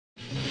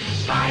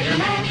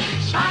Spider-Man,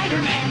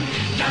 Spider-Man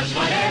does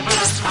whatever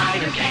a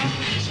spider can.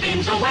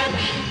 Spins a web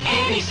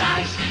any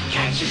size,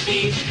 catches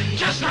thieves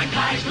just like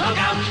flies. Look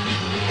out,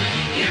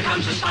 here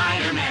comes the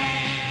Spider-Man.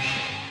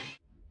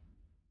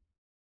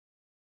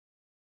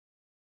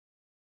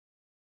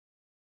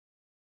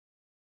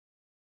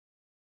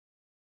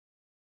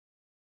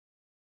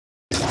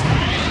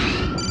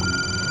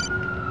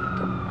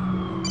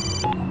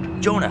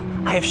 Jonah,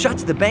 I have shot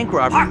to the bank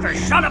robbery. Parker,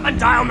 shut up and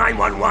dial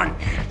 911.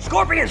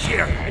 Scorpion's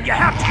here, and you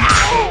have to...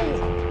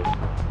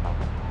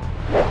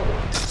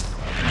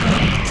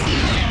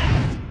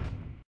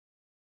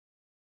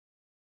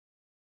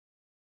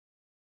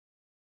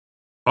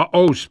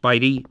 Uh-oh,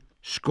 Spidey.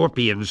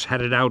 Scorpions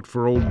had it out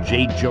for old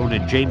J. Jonah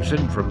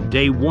Jameson from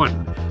day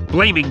one,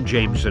 blaming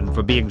Jameson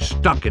for being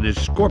stuck in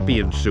his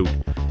scorpion suit.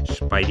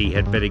 Spidey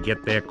had better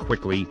get there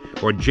quickly,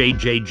 or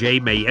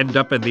JJJ may end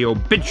up in the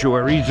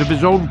obituaries of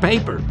his own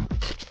paper.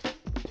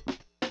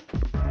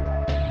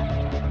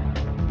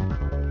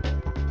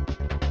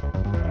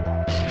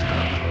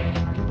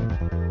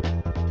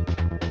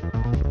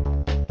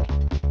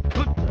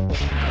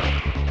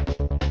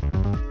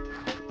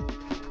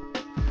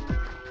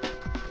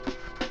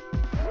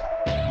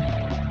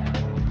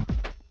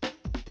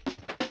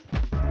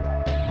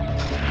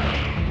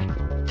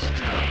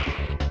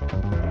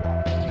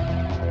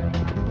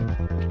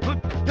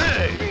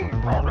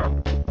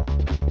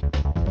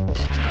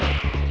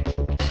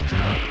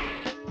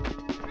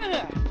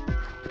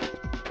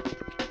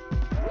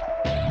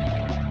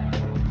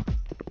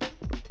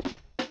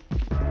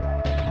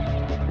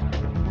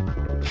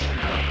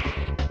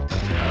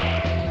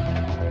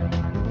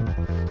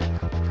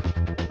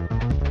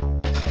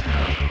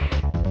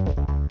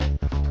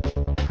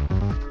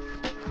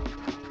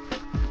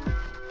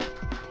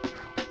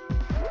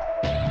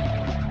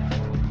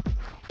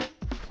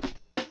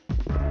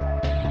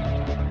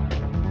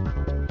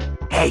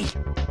 Hey,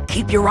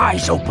 keep your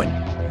eyes open.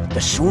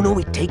 The sooner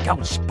we take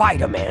out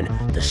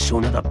Spider-Man, the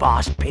sooner the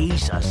boss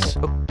pays us.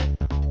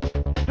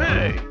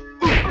 Hey!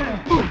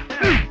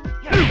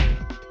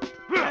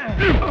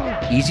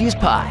 Easy as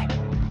pie.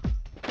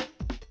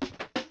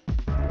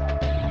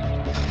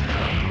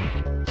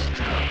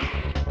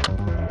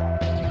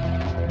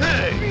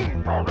 Hey!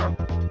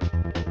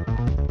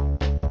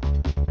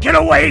 Get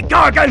away,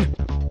 Gargan!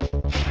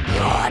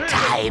 Your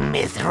time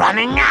is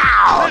running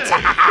out!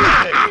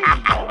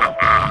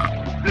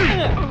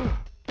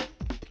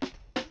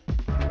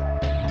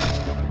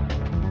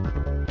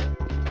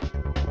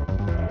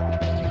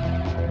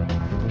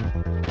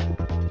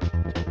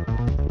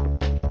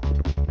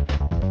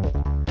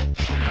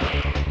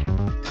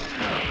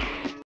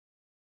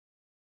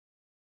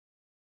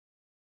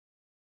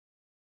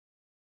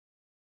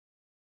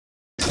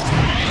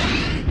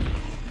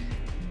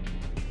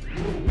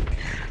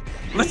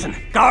 Listen,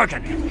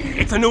 Gargan,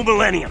 it's a new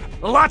millennium.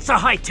 Lots of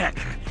high-tech.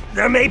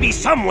 There may be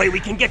some way we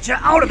can get you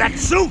out of that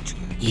suit!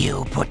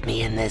 You put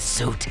me in this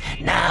suit.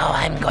 Now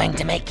I'm going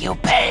to make you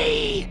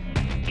pay.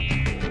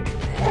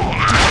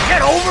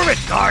 Get over it,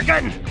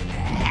 Gargan!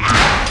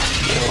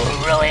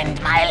 You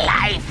ruined my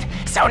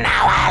life, so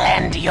now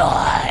I'll end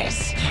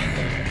yours.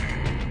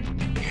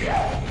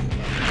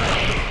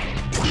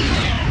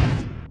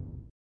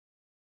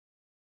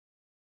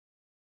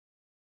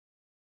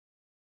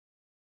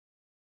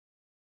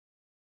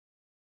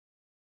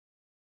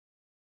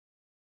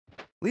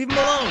 Leave him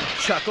alone,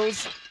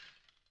 Chuckles.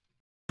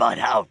 Butt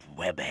out,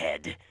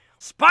 webhead.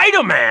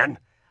 Spider-Man?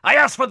 I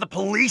asked for the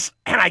police,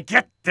 and I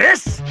get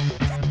this?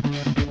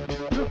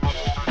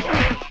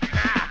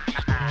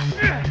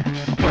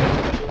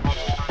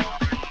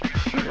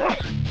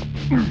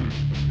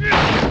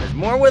 There's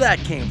more where that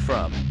came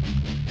from.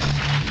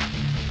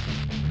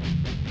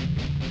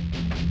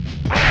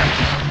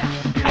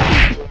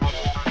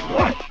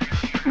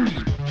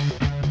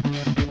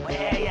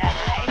 Where you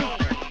hiding?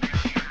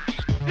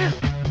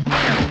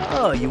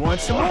 Oh, you want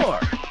some more?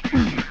 Where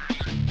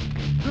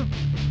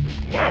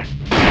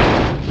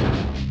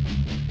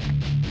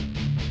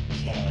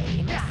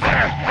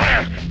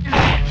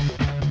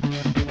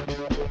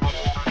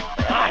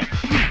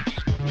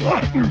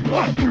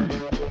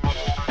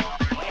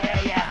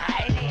you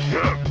hiding?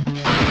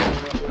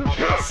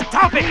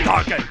 Stop it,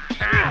 Gargan!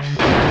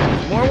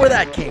 More where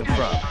that came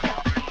from.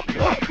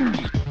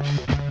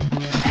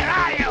 Where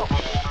are you?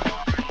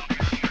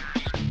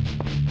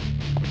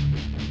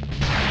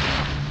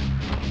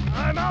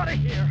 I'm out of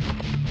here!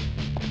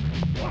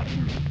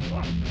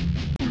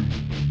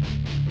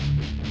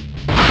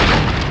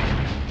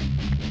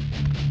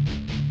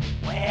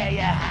 Where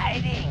you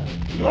hiding?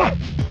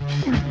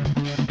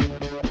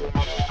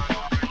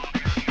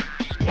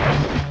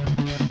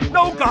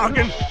 No,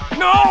 Gargan!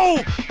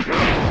 No!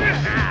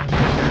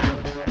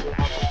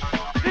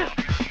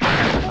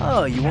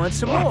 Oh, you want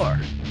some more?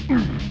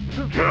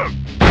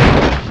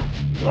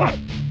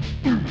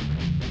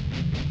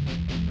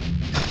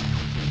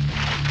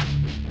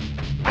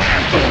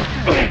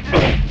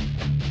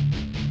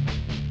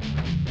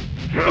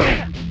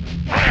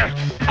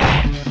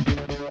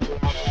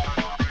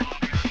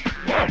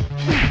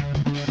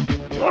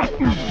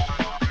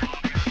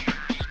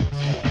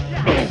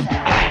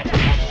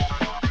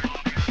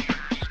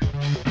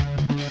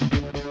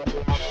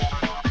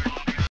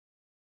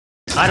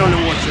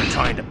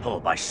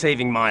 by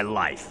saving my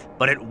life,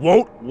 but it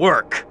won't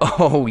work.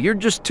 Oh, you're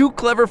just too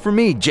clever for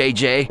me,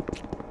 JJ.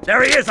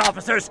 There he is,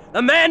 officers!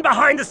 The man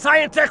behind the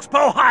Science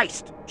Expo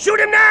heist! Shoot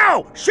him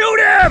now! Shoot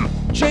him!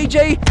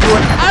 JJ, you're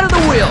out of the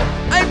wheel.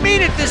 I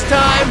mean it this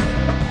time.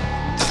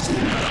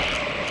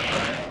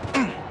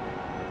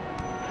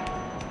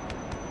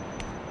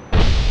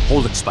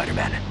 Hold it,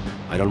 Spider-Man.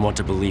 I don't want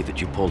to believe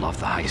that you pulled off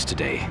the heist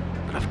today,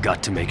 but I've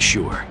got to make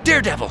sure.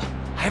 Daredevil,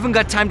 I haven't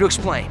got time to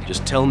explain.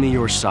 Just tell me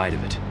your side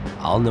of it.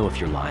 I'll know if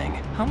you're lying.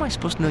 How am I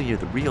supposed to know you're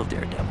the real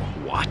Daredevil?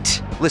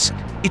 What? Listen,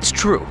 it's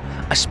true.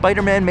 A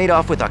Spider-Man made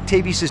off with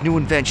Octavius' new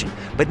invention,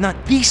 but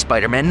not the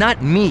Spider-Man,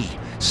 not me.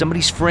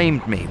 Somebody's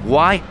framed me.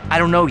 Why? I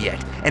don't know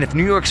yet. And if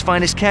New York's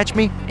finest catch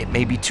me, it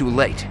may be too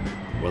late.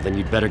 Well, then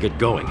you'd better get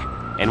going.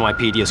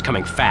 NYPD is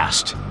coming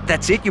fast.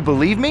 That's it? You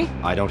believe me?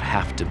 I don't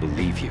have to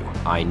believe you.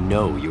 I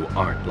know you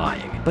aren't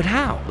lying. But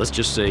how? Let's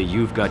just say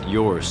you've got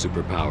your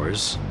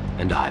superpowers,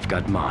 and I've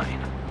got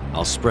mine.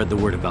 I'll spread the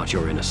word about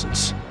your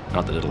innocence.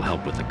 Not that it'll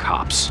help with the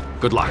cops.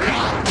 Good luck.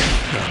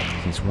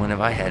 Since when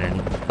have I had any?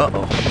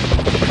 Uh-oh.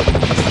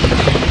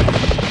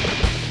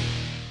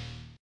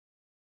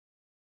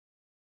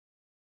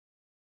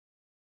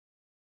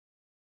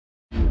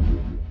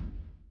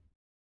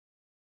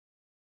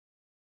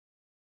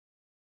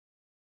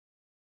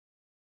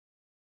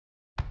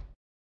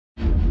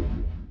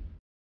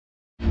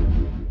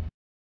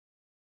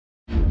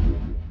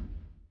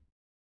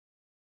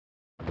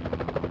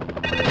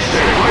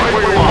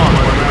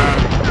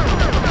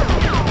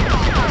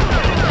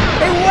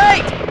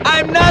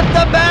 I'm not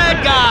the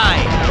bad guy!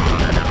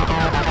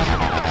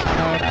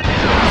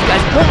 These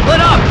guys won't let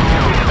up!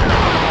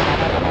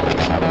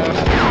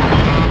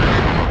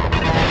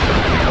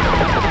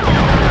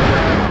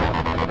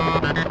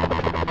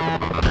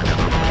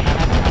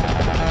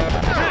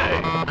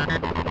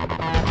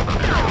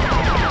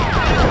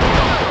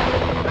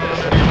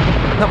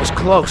 That was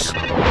close.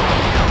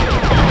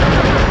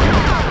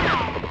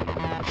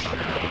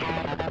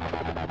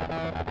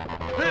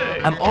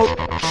 I'm all...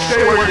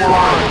 Stay where you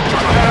are!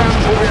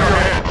 Hands over your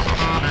head!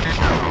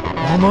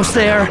 almost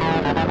there.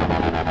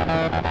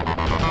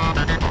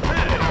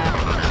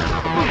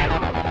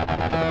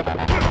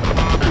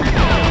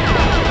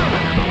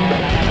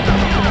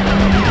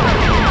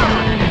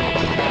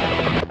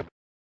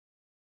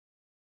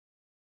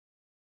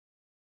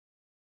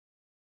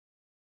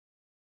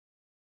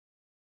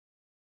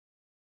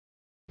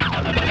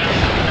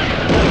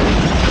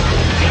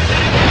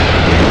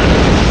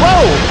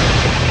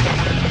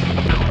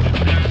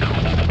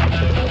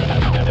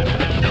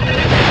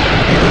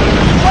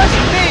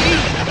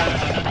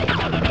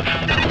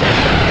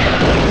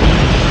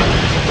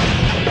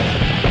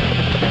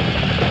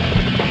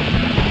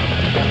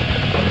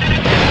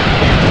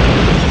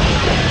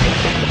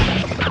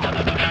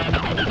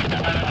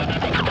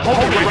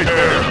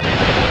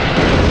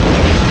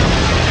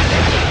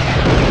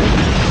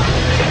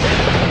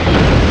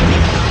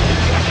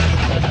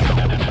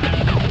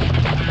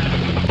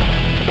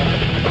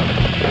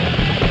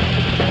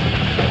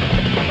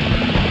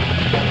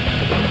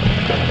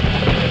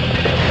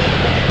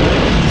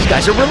 These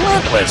guys are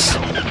relentless.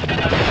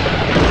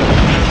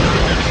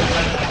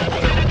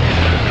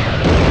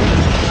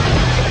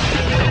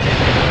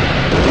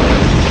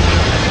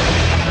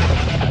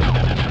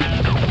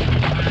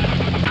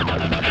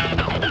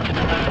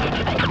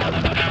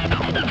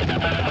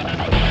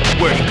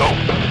 Where'd he go?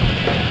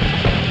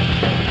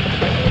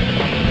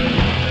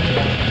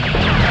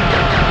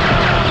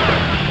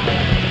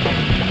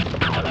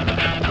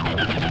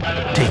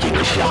 Taking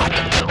a shot.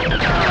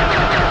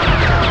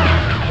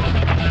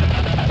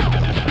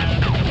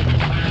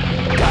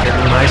 Got him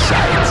in my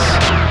sights.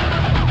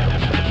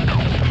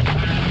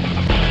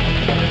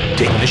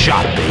 Taking the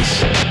shot,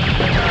 base.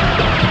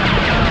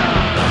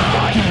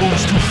 He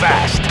moves too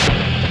fast.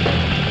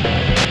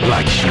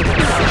 Like shooting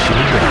fish in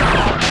a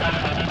barrel.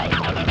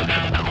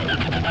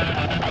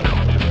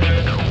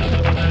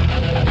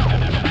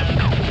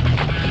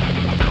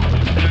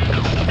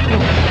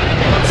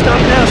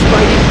 Stop now,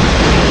 Spidey.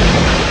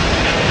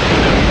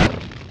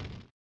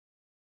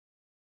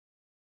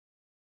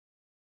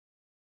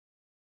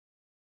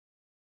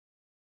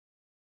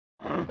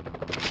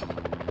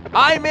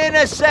 I'm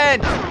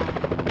innocent!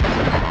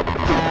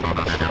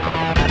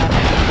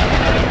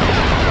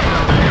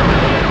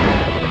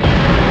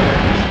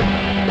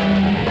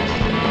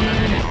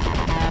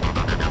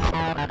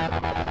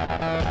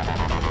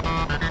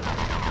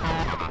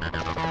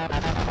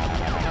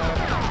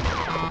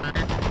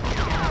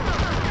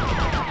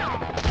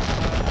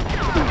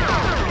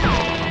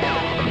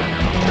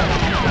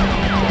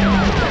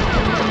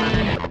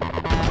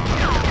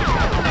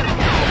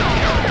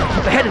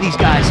 Ahead of these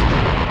guys.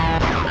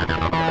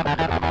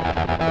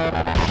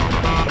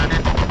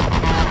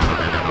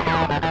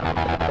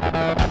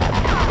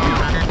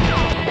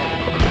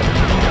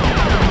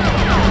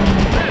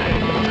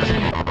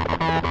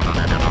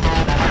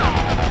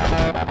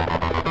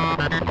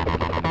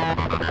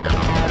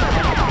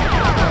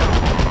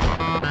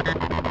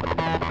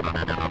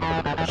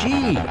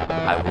 Gee,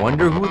 I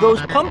wonder who those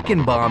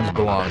pumpkin bombs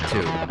belong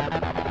to.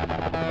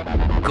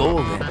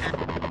 golden.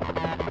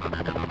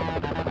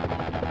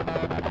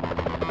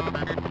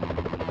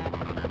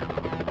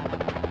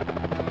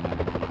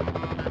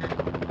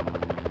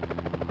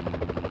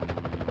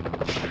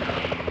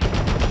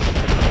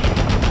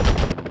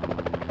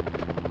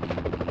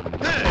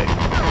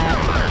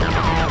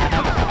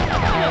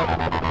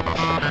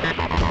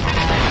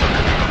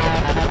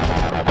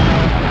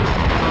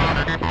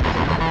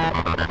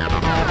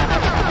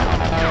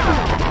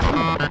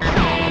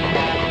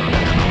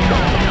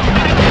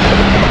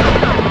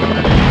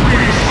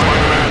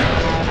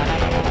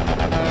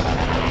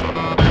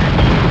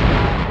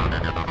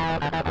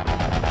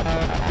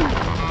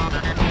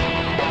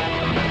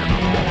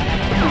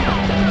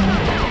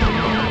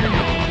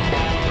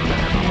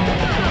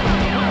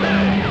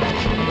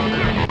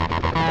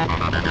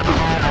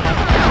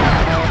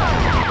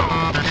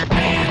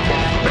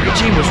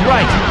 Jean was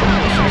right.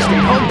 I should have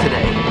stayed home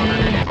today.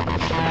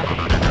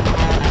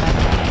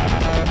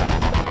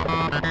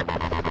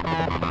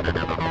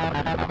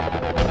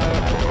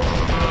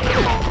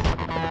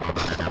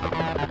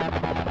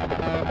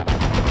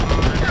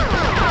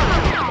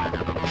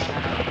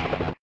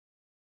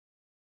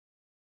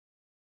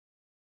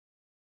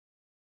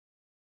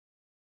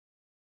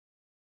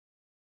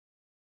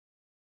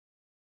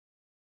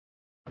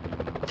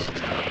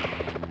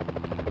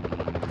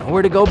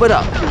 Nowhere to go but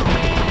up.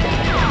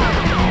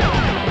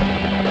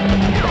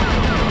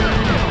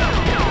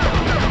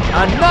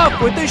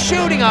 Enough with the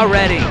shooting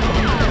already!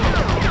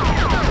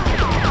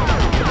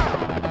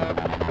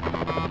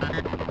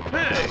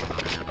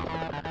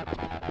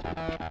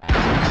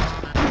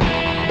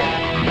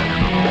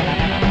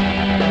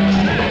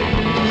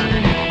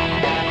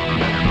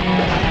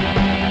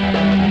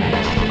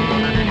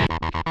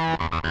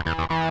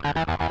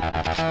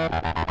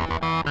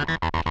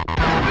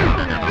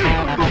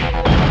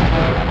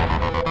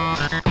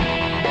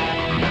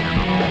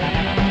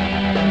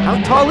 How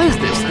tall is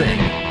this thing?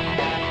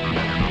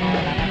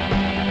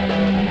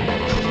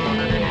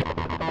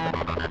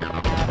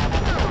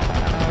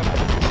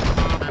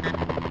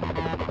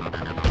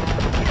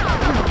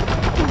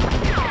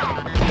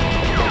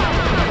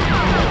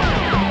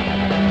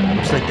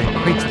 Looks like that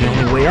crate's the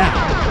only way out.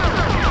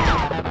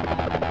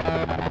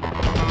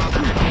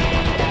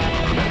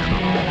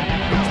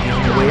 It's the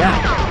only way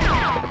out.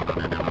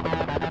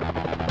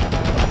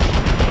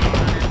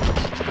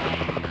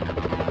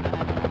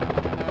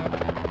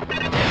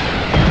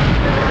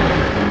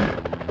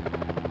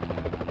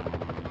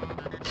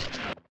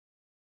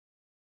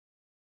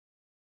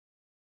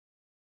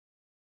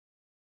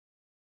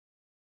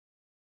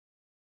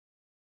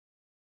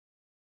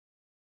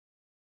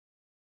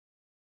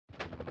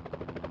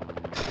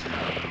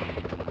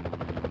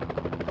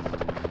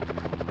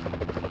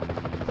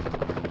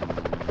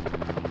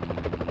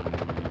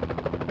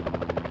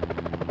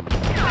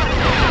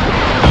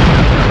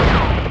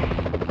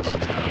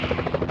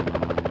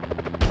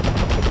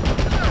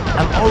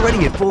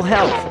 Already at full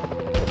health.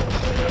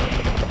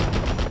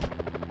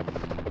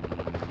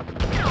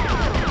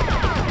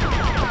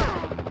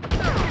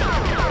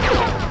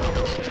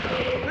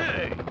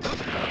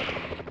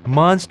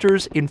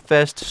 Monsters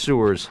infest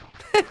sewers.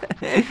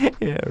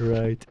 Yeah,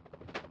 right.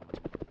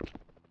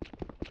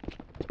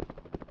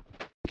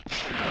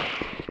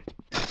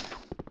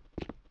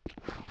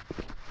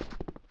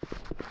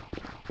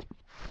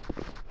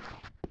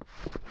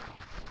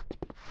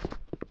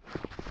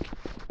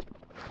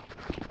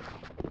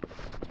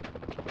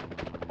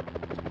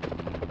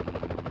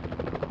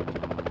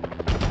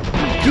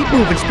 Keep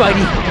moving,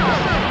 Spidey!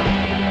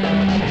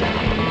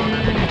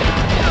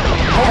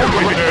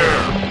 Over there!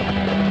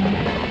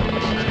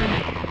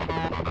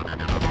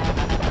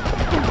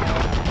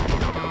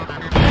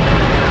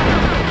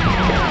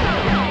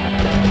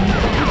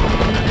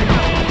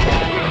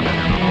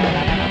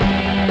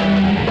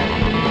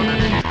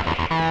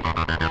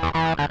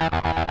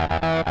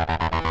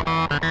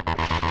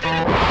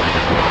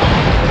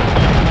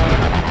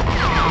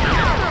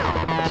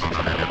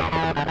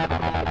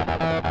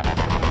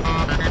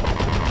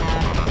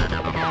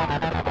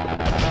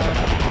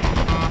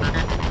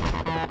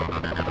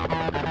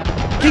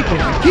 Keep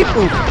moving, keep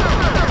moving!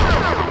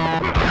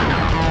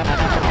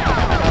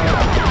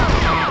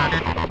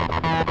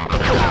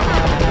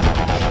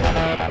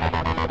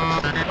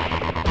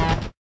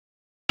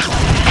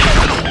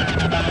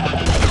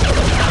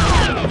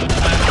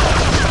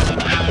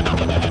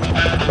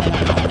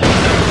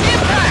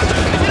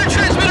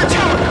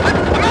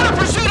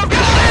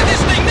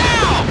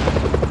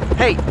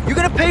 Hey, you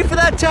gonna pay for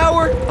that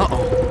tower?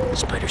 Uh-oh,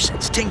 spider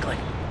sense tingling.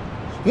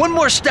 One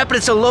more step and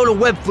it's a load of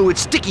web fluid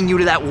sticking you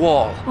to that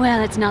wall.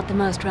 Well, it's not the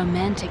most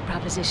romantic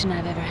proposition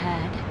I've ever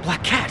had.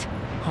 Black Cat?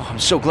 Oh, I'm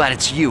so glad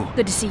it's you.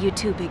 Good to see you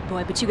too, big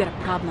boy, but you got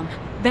a problem.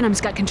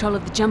 Venom's got control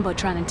of the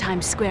Jumbotron in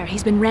Times Square.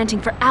 He's been ranting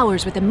for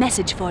hours with a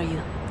message for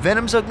you.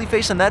 Venom's ugly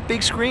face on that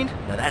big screen?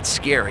 Now that's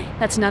scary.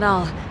 That's not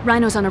all.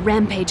 Rhino's on a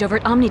rampage over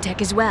at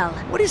Omnitech as well.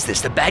 What is this,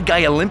 the bad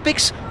guy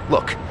Olympics?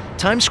 Look,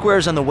 Times Square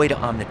is on the way to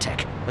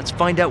Omnitech. Let's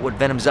find out what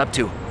Venom's up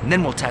to, and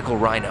then we'll tackle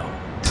Rhino.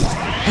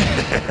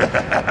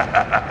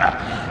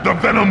 The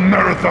Venom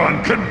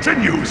Marathon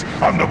continues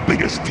on the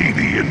biggest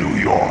TV in New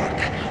York.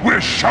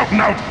 We're shouting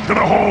out to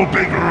the whole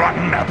big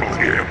rotten apple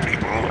here,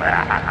 people.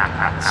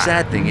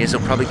 Sad thing is, he'll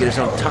probably get his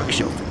own talk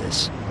show for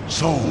this.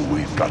 So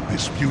we've got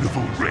this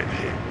beautiful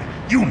redhead.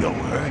 You know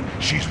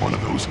her. She's one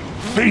of those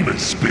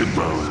famous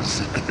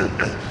bimbos.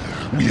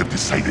 We have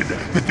decided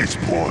that this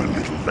poor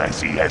little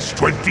lassie has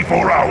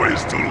 24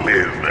 hours to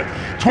live.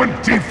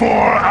 24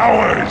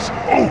 hours!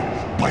 Oh,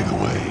 by the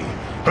way,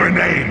 her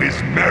name is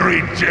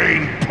Mary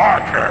Jane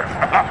Parker.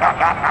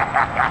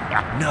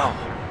 No,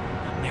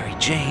 Mary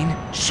Jane.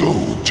 So,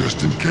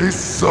 just in case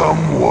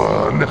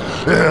someone,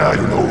 I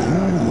don't know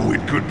who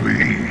it could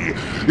be,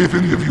 if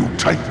any of you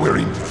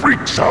tight-wearing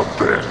freaks out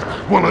there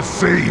want to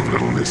save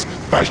little Miss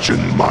Fashion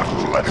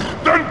Model,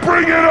 then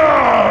bring it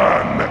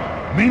on!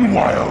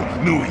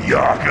 Meanwhile, New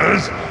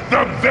Yorkers,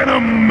 the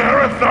Venom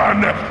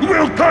Marathon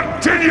will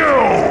continue!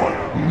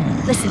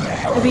 Listen,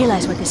 I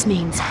realize what this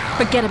means.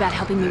 Forget about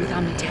helping me with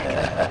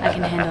Omnitech. I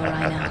can handle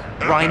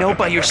Rhino. Rhino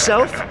by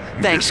yourself?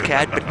 Thanks,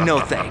 Cat, but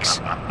no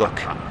thanks. Look,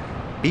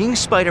 being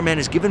Spider-Man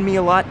has given me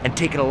a lot and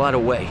taken a lot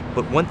away,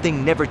 but one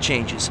thing never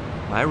changes.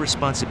 My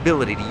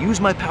responsibility to use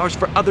my powers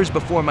for others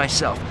before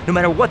myself, no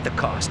matter what the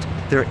cost.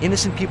 There are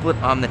innocent people at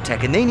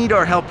Omnitech, and they need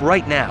our help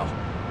right now.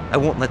 I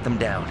won't let them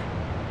down.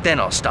 Then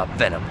I'll stop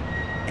Venom.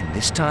 And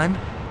this time,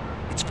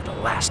 it's for the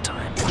last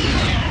time.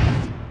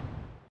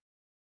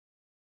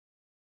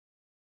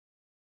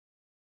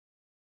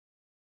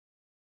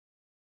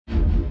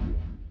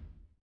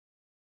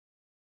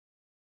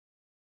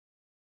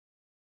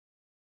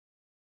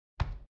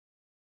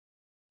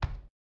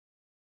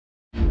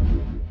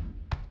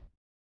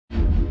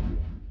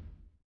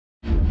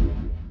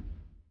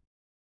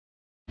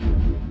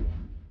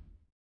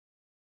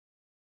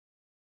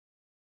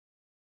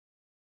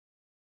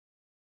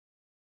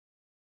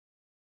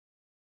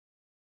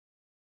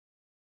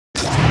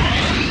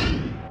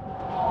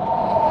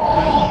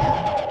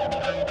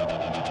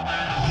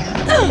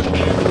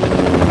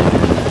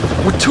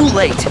 We're too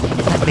late.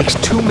 That makes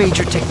 2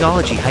 major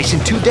technology heists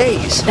in 2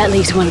 days. That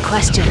leaves one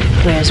question.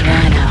 Where's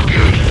Rhino?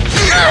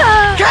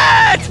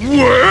 Cat!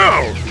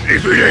 Well,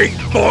 if it ain't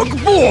Bug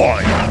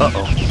Boy!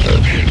 Uh-oh.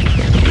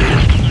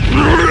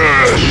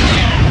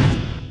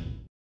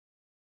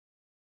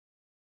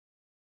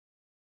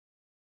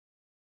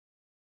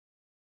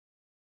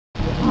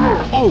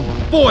 Oh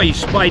boy,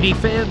 Spidey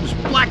fans,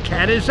 Black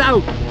Cat is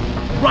out.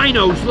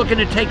 Rhino's looking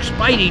to take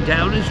Spidey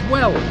down as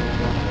well.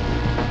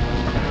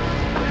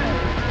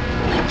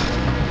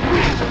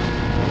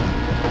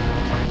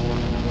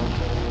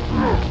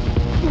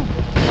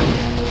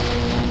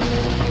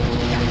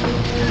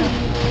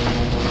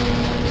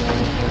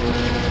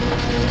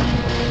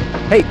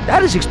 Hey,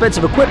 that is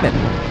expensive equipment.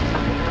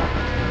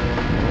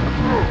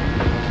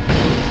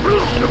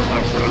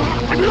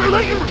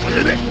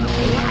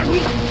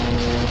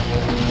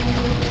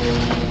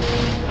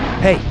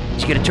 Hey,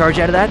 did you get a charge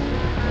out of that?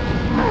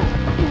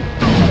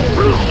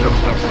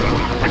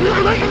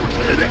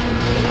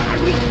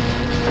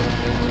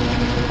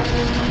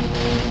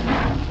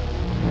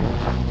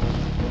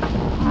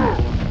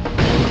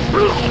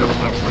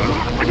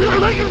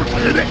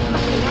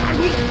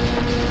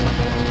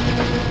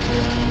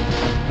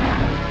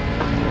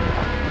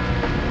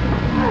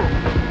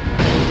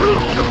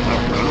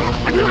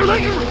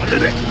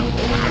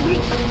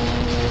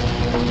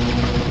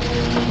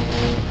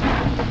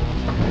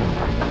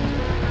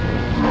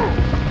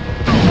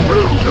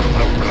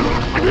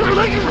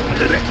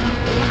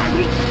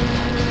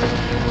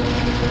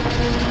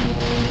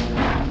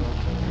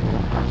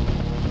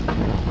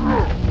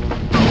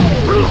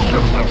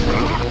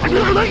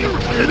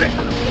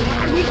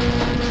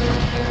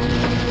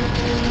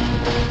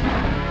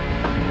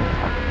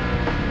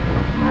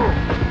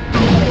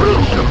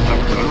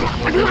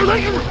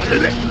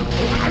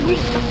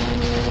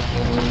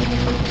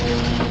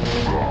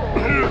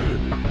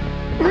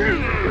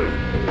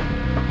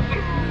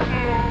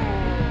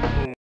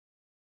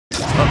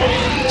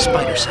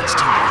 Spider sense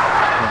too.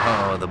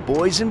 Oh, the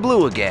boys in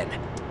blue again.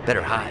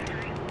 Better hide.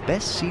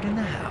 Best seat in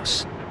the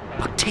house.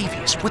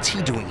 Octavius, what's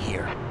he doing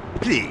here?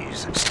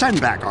 Please,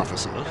 stand back,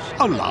 officers.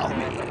 Allow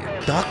me.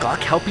 Doc Ock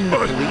helping the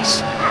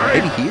police?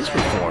 Maybe he is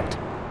reformed.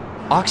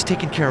 Ock's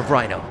taking care of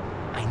Rhino.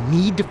 I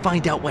need to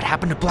find out what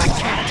happened to Black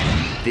Cat.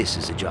 This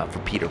is a job for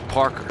Peter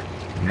Parker,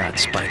 not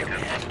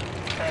Spider-Man.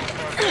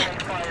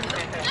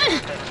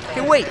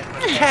 Hey, wait!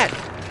 Cat!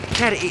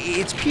 Cat,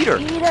 it's Peter!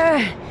 Peter!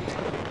 You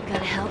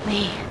gotta help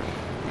me.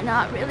 They're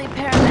not really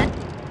paramedics.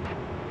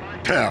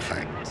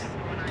 Perfect.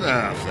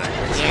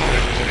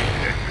 Perfect.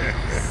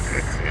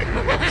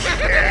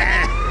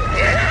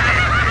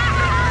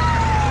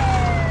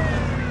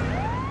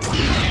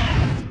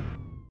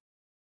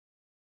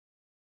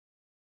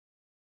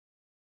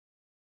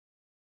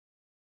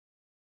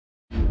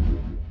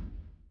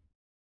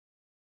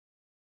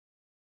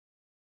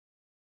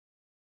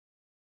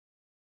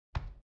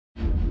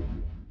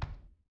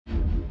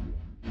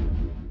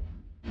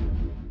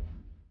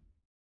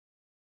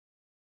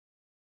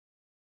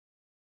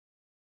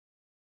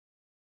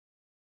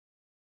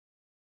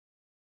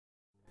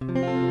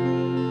 you.